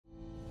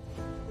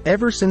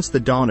Ever since the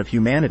dawn of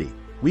humanity,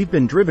 we've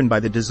been driven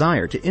by the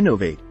desire to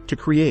innovate, to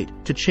create,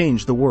 to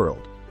change the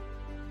world.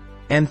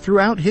 And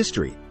throughout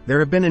history, there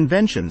have been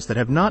inventions that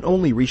have not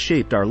only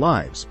reshaped our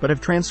lives but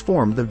have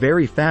transformed the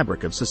very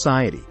fabric of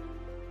society.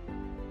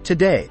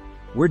 Today,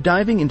 we're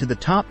diving into the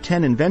top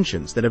 10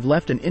 inventions that have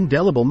left an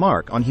indelible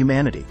mark on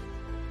humanity.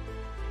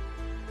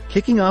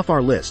 Kicking off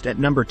our list at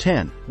number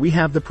 10, we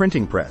have the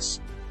printing press.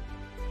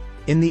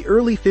 In the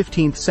early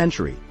 15th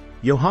century,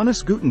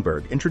 Johannes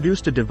Gutenberg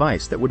introduced a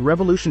device that would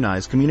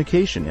revolutionize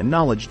communication and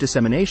knowledge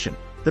dissemination,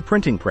 the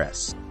printing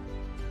press.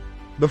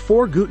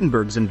 Before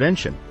Gutenberg's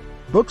invention,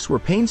 books were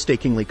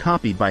painstakingly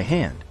copied by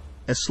hand,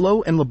 a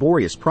slow and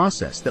laborious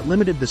process that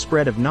limited the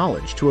spread of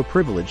knowledge to a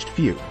privileged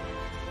few.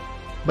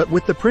 But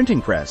with the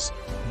printing press,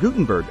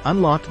 Gutenberg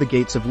unlocked the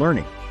gates of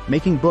learning,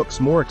 making books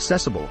more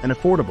accessible and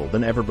affordable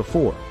than ever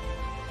before.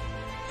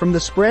 From the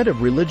spread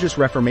of religious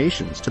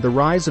reformations to the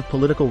rise of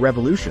political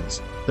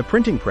revolutions, the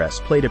printing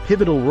press played a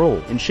pivotal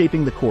role in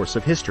shaping the course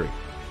of history.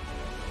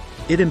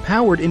 It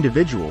empowered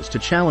individuals to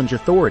challenge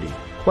authority,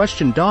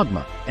 question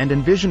dogma, and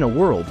envision a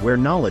world where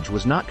knowledge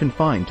was not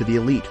confined to the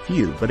elite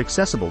few but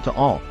accessible to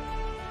all.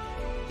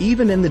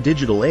 Even in the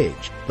digital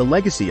age, the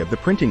legacy of the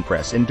printing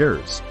press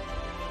endures.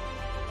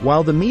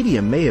 While the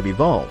medium may have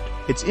evolved,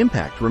 its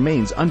impact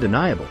remains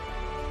undeniable.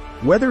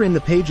 Whether in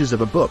the pages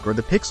of a book or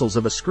the pixels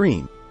of a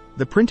screen,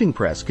 the printing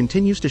press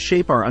continues to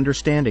shape our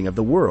understanding of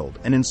the world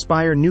and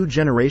inspire new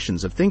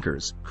generations of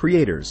thinkers,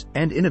 creators,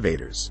 and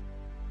innovators.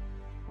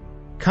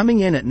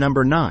 Coming in at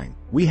number 9,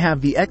 we have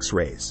the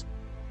X-rays.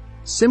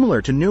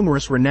 Similar to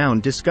numerous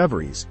renowned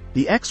discoveries,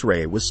 the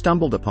X-ray was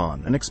stumbled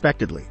upon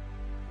unexpectedly.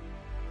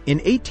 In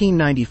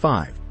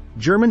 1895,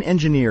 German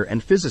engineer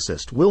and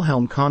physicist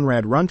Wilhelm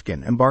Conrad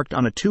Röntgen embarked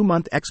on a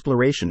 2-month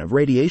exploration of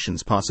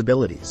radiation's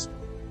possibilities.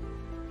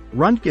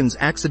 Röntgen's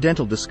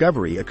accidental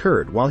discovery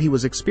occurred while he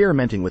was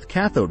experimenting with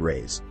cathode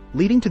rays,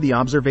 leading to the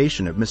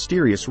observation of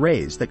mysterious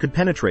rays that could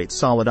penetrate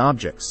solid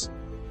objects.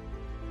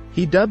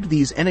 He dubbed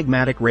these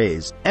enigmatic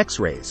rays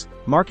X-rays,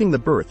 marking the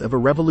birth of a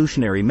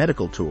revolutionary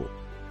medical tool.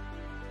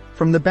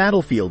 From the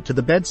battlefield to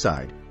the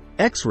bedside,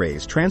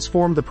 X-rays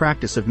transformed the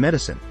practice of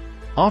medicine,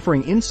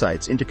 offering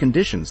insights into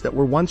conditions that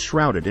were once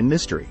shrouded in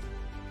mystery.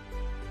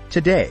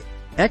 Today,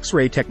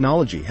 X-ray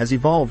technology has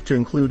evolved to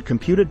include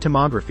computed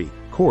tomography,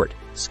 CORT,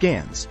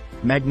 scans,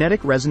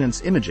 magnetic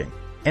resonance imaging,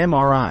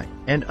 MRI,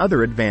 and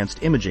other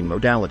advanced imaging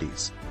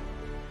modalities.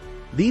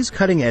 These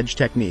cutting-edge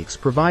techniques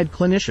provide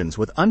clinicians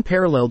with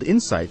unparalleled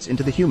insights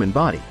into the human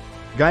body,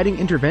 guiding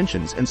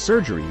interventions and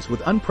surgeries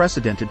with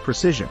unprecedented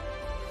precision.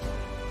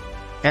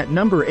 At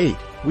number 8,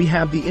 we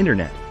have the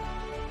Internet.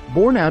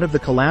 Born out of the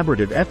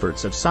collaborative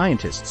efforts of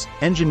scientists,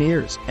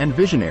 engineers, and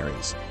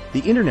visionaries, the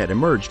Internet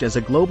emerged as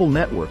a global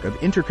network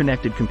of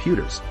interconnected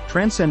computers,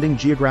 transcending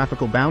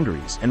geographical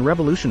boundaries and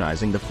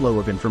revolutionizing the flow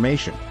of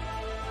information.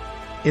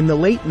 In the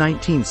late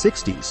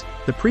 1960s,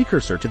 the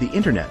precursor to the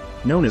Internet,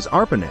 known as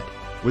ARPANET,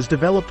 was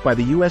developed by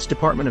the U.S.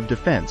 Department of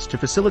Defense to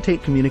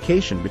facilitate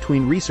communication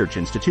between research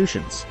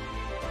institutions.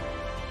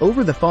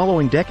 Over the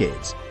following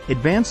decades,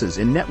 advances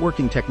in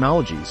networking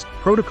technologies,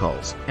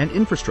 protocols, and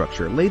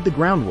infrastructure laid the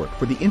groundwork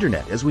for the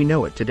Internet as we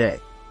know it today.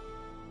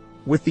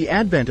 With the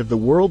advent of the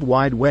World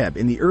Wide Web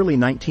in the early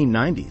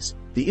 1990s,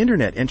 the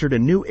Internet entered a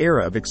new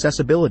era of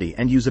accessibility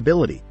and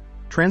usability,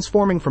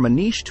 transforming from a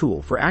niche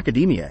tool for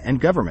academia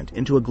and government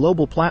into a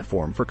global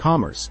platform for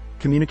commerce,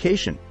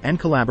 communication, and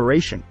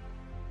collaboration.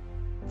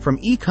 From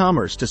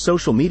e-commerce to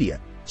social media,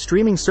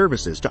 streaming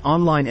services to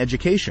online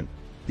education,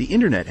 the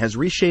Internet has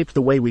reshaped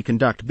the way we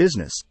conduct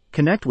business,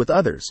 connect with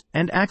others,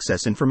 and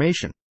access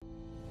information.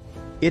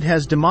 It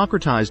has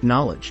democratized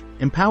knowledge,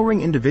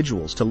 empowering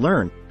individuals to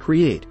learn,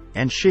 create,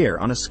 and share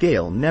on a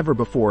scale never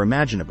before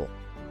imaginable.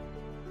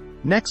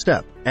 Next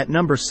up, at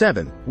number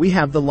 7, we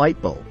have the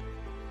light bulb.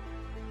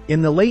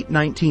 In the late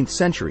 19th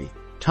century,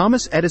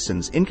 Thomas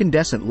Edison's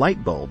incandescent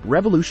light bulb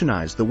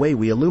revolutionized the way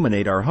we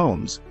illuminate our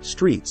homes,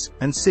 streets,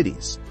 and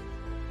cities.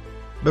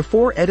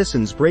 Before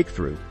Edison's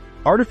breakthrough,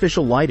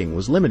 artificial lighting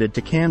was limited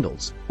to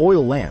candles,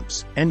 oil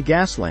lamps, and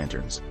gas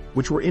lanterns,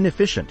 which were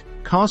inefficient,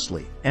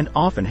 costly, and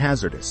often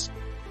hazardous.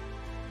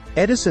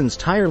 Edison's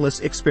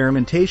tireless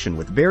experimentation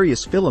with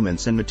various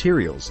filaments and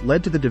materials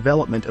led to the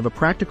development of a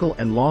practical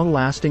and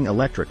long-lasting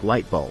electric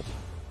light bulb.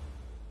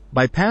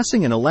 By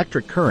passing an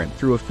electric current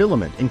through a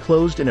filament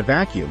enclosed in a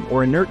vacuum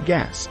or inert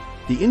gas,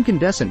 the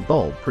incandescent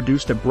bulb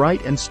produced a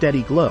bright and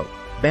steady glow,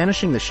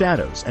 banishing the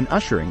shadows and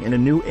ushering in a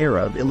new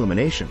era of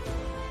illumination.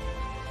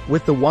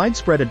 With the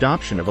widespread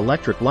adoption of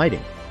electric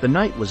lighting, the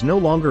night was no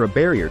longer a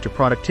barrier to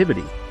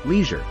productivity,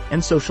 leisure,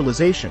 and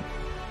socialization.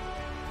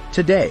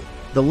 Today,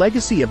 the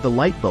legacy of the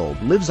light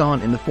bulb lives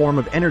on in the form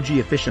of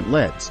energy-efficient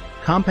LEDs,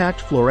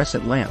 compact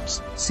fluorescent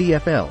lamps,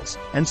 CFLs,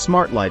 and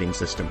smart lighting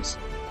systems.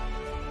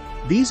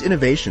 These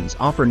innovations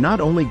offer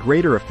not only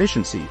greater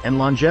efficiency and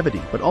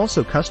longevity but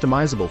also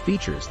customizable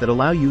features that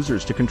allow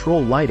users to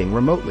control lighting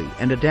remotely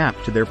and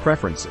adapt to their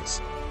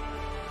preferences.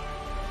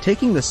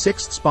 Taking the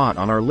 6th spot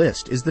on our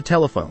list is the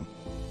telephone.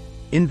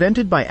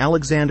 Invented by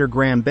Alexander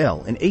Graham Bell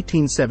in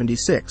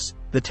 1876,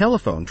 The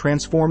telephone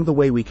transformed the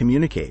way we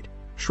communicate,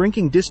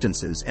 shrinking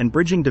distances and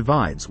bridging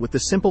divides with the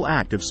simple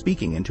act of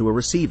speaking into a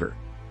receiver.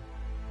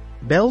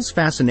 Bell's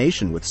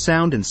fascination with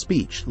sound and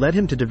speech led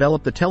him to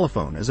develop the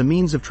telephone as a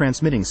means of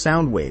transmitting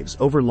sound waves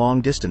over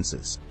long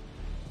distances.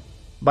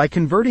 By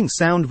converting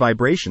sound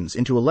vibrations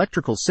into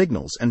electrical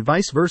signals and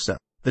vice versa,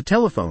 the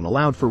telephone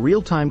allowed for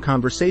real-time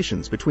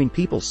conversations between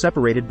people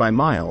separated by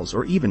miles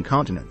or even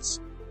continents.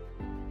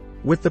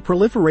 With the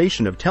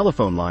proliferation of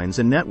telephone lines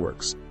and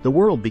networks, the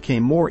world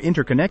became more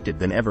interconnected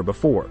than ever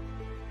before.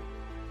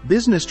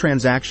 Business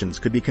transactions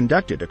could be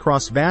conducted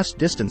across vast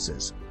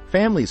distances,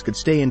 families could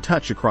stay in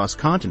touch across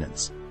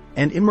continents,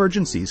 and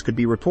emergencies could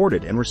be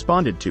reported and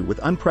responded to with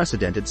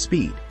unprecedented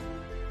speed.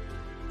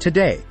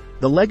 Today,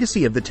 the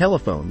legacy of the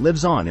telephone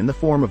lives on in the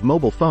form of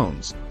mobile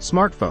phones,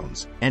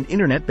 smartphones, and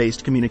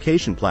internet-based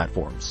communication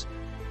platforms.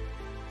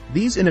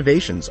 These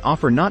innovations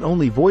offer not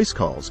only voice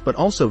calls but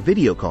also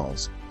video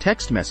calls,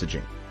 text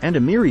messaging, and a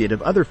myriad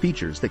of other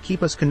features that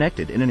keep us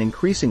connected in an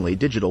increasingly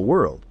digital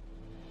world.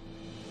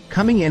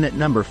 Coming in at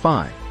number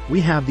 5,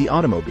 we have the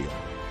automobile.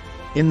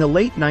 In the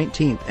late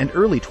 19th and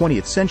early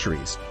 20th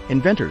centuries,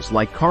 inventors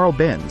like Carl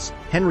Benz,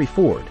 Henry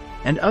Ford,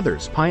 and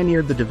others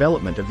pioneered the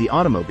development of the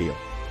automobile,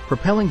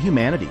 propelling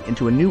humanity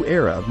into a new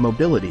era of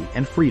mobility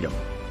and freedom.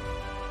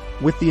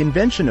 With the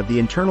invention of the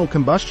internal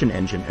combustion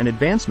engine and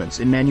advancements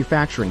in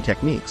manufacturing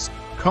techniques,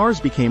 cars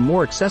became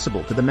more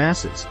accessible to the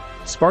masses,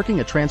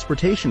 sparking a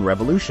transportation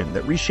revolution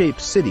that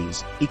reshaped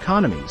cities,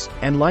 economies,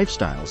 and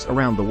lifestyles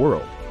around the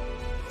world.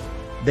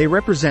 They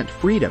represent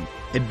freedom,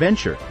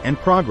 adventure, and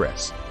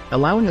progress,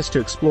 allowing us to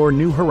explore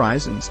new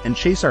horizons and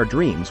chase our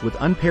dreams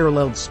with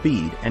unparalleled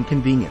speed and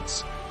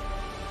convenience.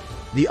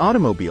 The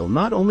automobile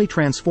not only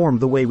transformed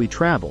the way we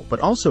travel but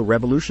also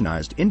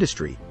revolutionized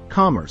industry,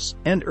 commerce,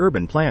 and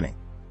urban planning.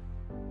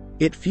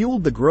 It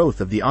fueled the growth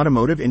of the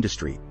automotive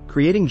industry,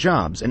 creating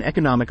jobs and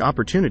economic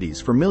opportunities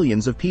for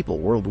millions of people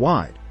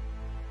worldwide.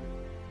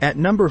 At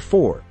number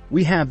 4,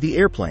 we have the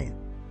airplane.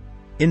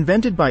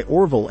 Invented by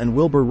Orville and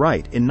Wilbur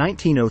Wright in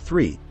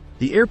 1903,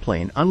 the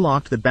airplane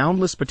unlocked the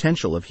boundless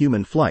potential of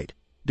human flight,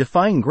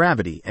 defying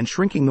gravity and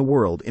shrinking the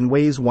world in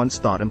ways once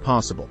thought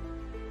impossible.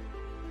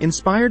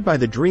 Inspired by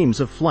the dreams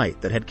of flight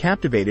that had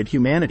captivated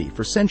humanity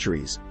for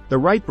centuries, the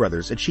Wright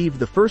brothers achieved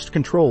the first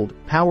controlled,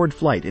 powered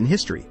flight in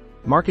history,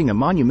 marking a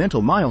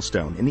monumental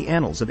milestone in the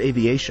annals of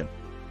aviation.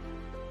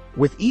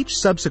 With each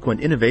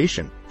subsequent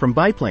innovation, from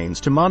biplanes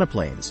to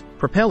monoplanes,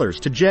 propellers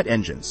to jet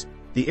engines,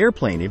 the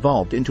airplane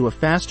evolved into a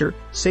faster,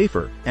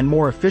 safer, and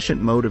more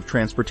efficient mode of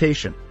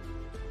transportation.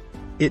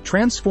 It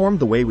transformed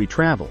the way we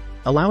travel,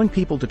 allowing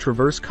people to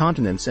traverse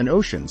continents and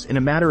oceans in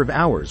a matter of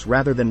hours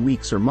rather than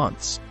weeks or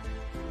months.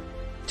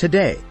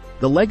 Today,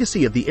 the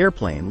legacy of the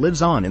airplane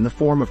lives on in the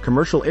form of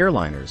commercial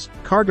airliners,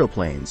 cargo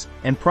planes,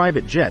 and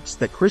private jets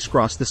that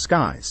crisscross the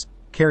skies,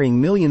 carrying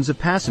millions of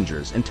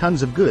passengers and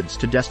tons of goods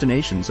to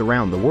destinations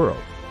around the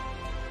world.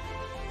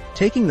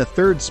 Taking the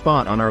third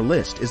spot on our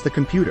list is the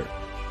computer.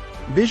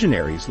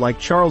 Visionaries like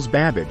Charles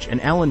Babbage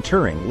and Alan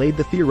Turing laid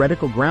the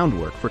theoretical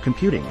groundwork for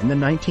computing in the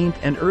 19th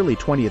and early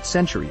 20th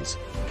centuries,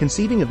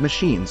 conceiving of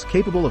machines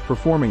capable of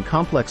performing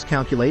complex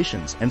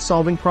calculations and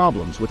solving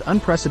problems with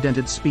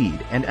unprecedented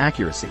speed and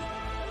accuracy.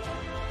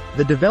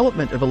 The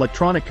development of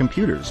electronic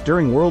computers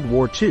during World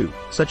War II,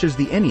 such as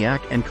the ENIAC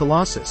and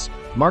Colossus,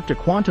 marked a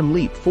quantum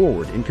leap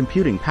forward in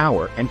computing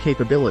power and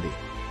capability.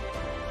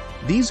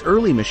 These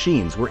early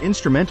machines were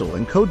instrumental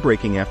in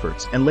code-breaking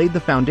efforts and laid the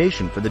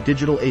foundation for the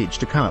digital age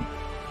to come.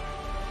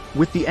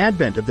 With the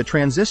advent of the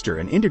transistor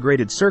and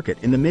integrated circuit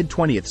in the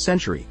mid-20th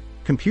century,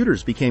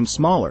 computers became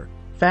smaller,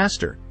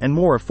 faster, and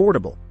more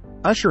affordable,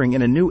 ushering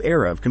in a new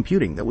era of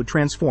computing that would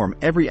transform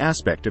every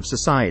aspect of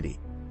society.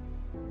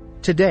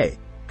 Today,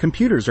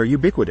 computers are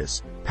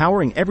ubiquitous,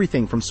 powering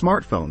everything from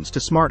smartphones to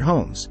smart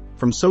homes,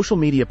 from social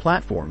media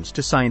platforms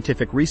to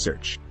scientific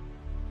research.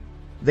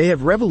 They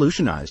have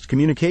revolutionized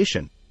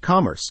communication,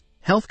 commerce,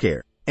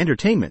 healthcare,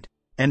 entertainment,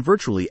 and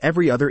virtually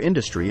every other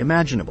industry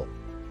imaginable.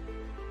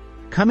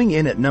 Coming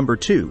in at number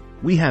 2,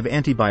 we have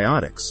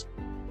antibiotics.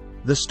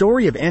 The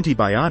story of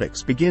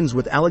antibiotics begins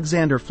with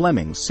Alexander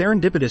Fleming's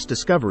serendipitous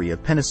discovery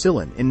of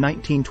penicillin in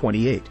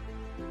 1928.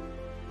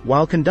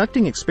 While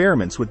conducting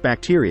experiments with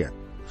bacteria,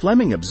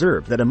 Fleming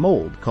observed that a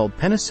mold called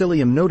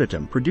Penicillium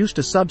notatum produced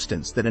a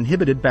substance that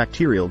inhibited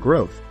bacterial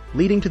growth,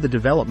 leading to the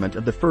development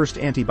of the first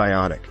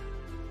antibiotic.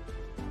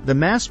 The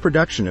mass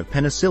production of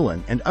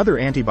penicillin and other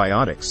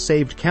antibiotics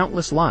saved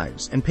countless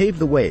lives and paved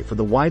the way for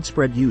the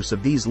widespread use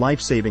of these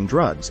life-saving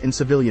drugs in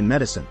civilian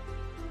medicine.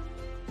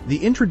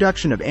 The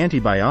introduction of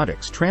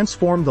antibiotics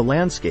transformed the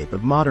landscape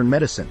of modern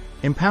medicine,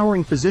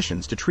 empowering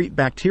physicians to treat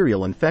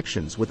bacterial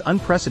infections with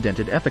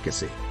unprecedented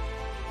efficacy.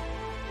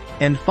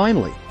 And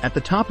finally, at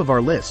the top of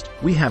our list,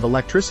 we have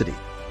electricity.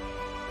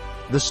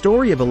 The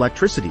story of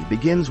electricity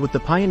begins with the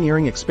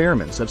pioneering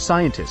experiments of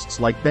scientists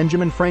like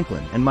Benjamin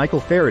Franklin and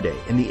Michael Faraday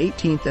in the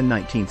 18th and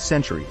 19th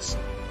centuries.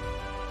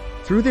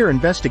 Through their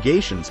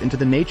investigations into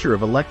the nature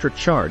of electric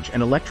charge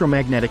and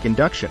electromagnetic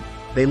induction,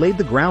 they laid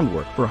the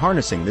groundwork for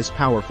harnessing this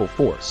powerful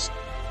force.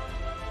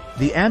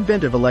 The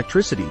advent of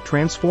electricity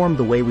transformed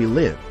the way we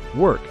live,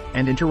 work,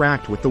 and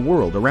interact with the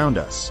world around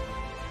us.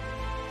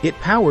 It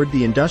powered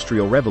the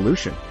Industrial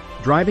Revolution,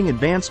 driving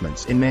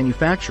advancements in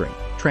manufacturing,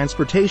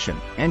 transportation,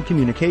 and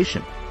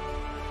communication.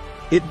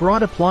 It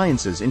brought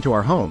appliances into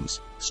our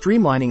homes,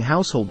 streamlining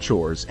household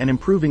chores and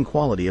improving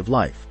quality of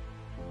life.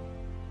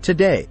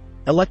 Today,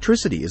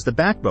 electricity is the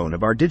backbone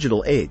of our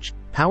digital age,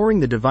 powering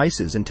the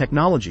devices and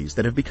technologies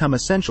that have become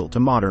essential to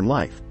modern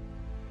life.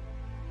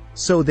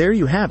 So there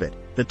you have it,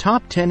 the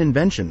top 10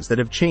 inventions that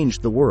have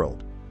changed the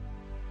world.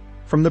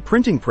 From the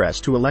printing press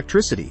to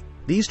electricity,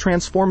 these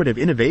transformative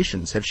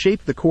innovations have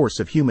shaped the course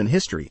of human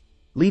history,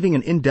 leaving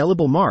an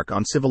indelible mark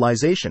on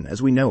civilization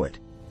as we know it.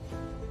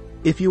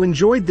 If you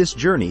enjoyed this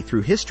journey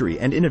through history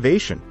and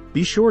innovation,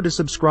 be sure to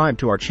subscribe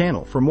to our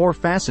channel for more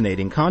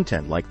fascinating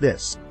content like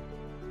this.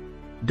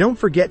 Don't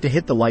forget to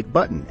hit the like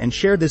button and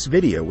share this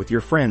video with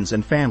your friends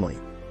and family.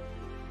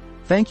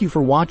 Thank you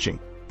for watching,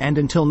 and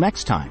until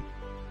next time.